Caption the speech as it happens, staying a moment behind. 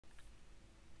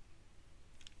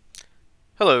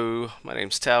Hello, my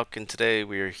name's Talk, and today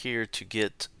we are here to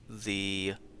get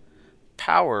the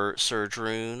Power Surge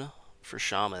Rune for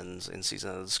Shamans in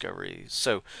Season of Discovery.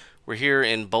 So, we're here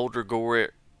in Boulder Gore,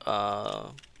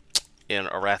 in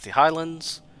Arathi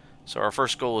Highlands. So our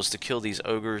first goal is to kill these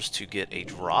ogres to get a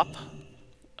drop.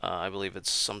 I believe it's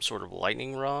some sort of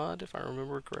lightning rod, if I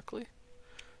remember correctly.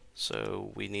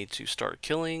 So we need to start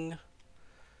killing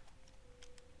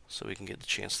so we can get the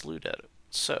chance to loot at it.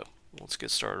 So, let's get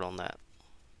started on that.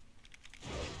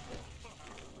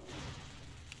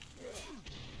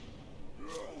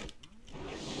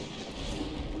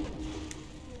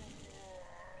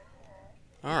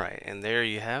 Alright, and there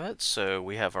you have it. So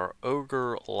we have our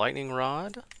Ogre Lightning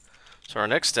Rod. So our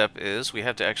next step is we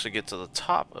have to actually get to the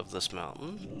top of this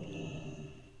mountain.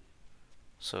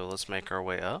 So let's make our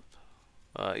way up.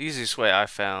 Easiest way I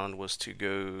found was to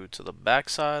go to the back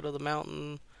side of the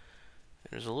mountain.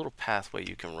 There's a little pathway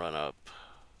you can run up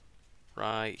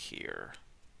right here.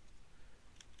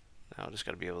 Now I just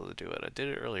got to be able to do it. I did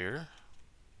it earlier.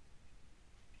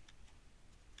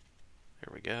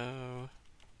 There we go.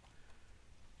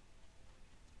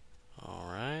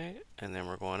 Alright, and then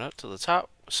we're going up to the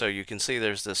top. So you can see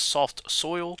there's this soft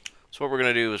soil. So what we're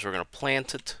going to do is we're going to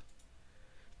plant it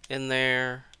in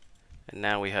there. And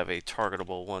now we have a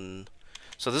targetable one.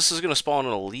 So this is going to spawn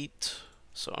an elite.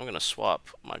 So I'm going to swap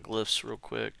my glyphs real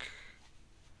quick.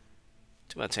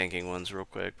 Do my tanking ones real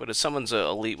quick. But if someone's an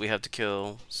elite we have to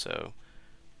kill. So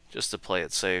just to play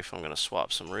it safe, I'm going to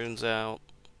swap some runes out.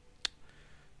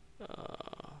 Put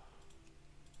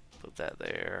that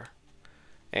there.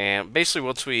 And basically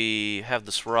once we have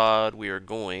this rod, we are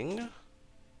going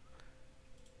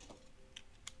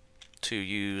to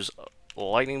use a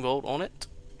lightning bolt on it.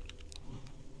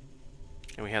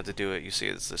 And we have to do it, you see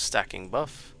it's the stacking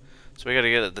buff. So we got to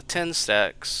get it to 10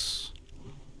 stacks.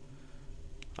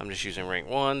 I'm just using rank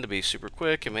 1 to be super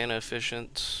quick and mana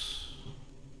efficient.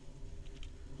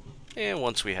 And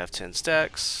once we have 10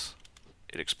 stacks,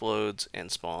 it explodes and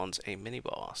spawns a mini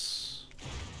boss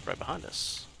right behind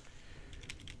us.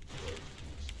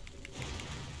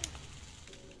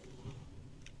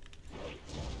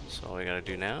 So all we gotta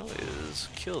do now is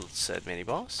kill said mini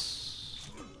boss.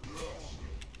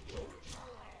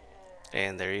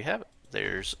 And there you have it.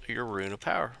 There's your Rune of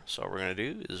Power. So all we're gonna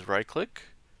do is right click,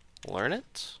 learn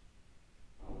it,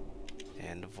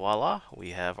 and voila,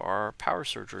 we have our Power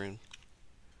Surge Rune.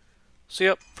 So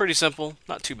yep, pretty simple,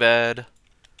 not too bad.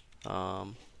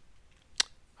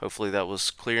 Hopefully that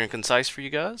was clear and concise for you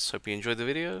guys. Hope you enjoyed the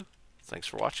video. Thanks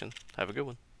for watching. Have a good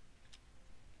one.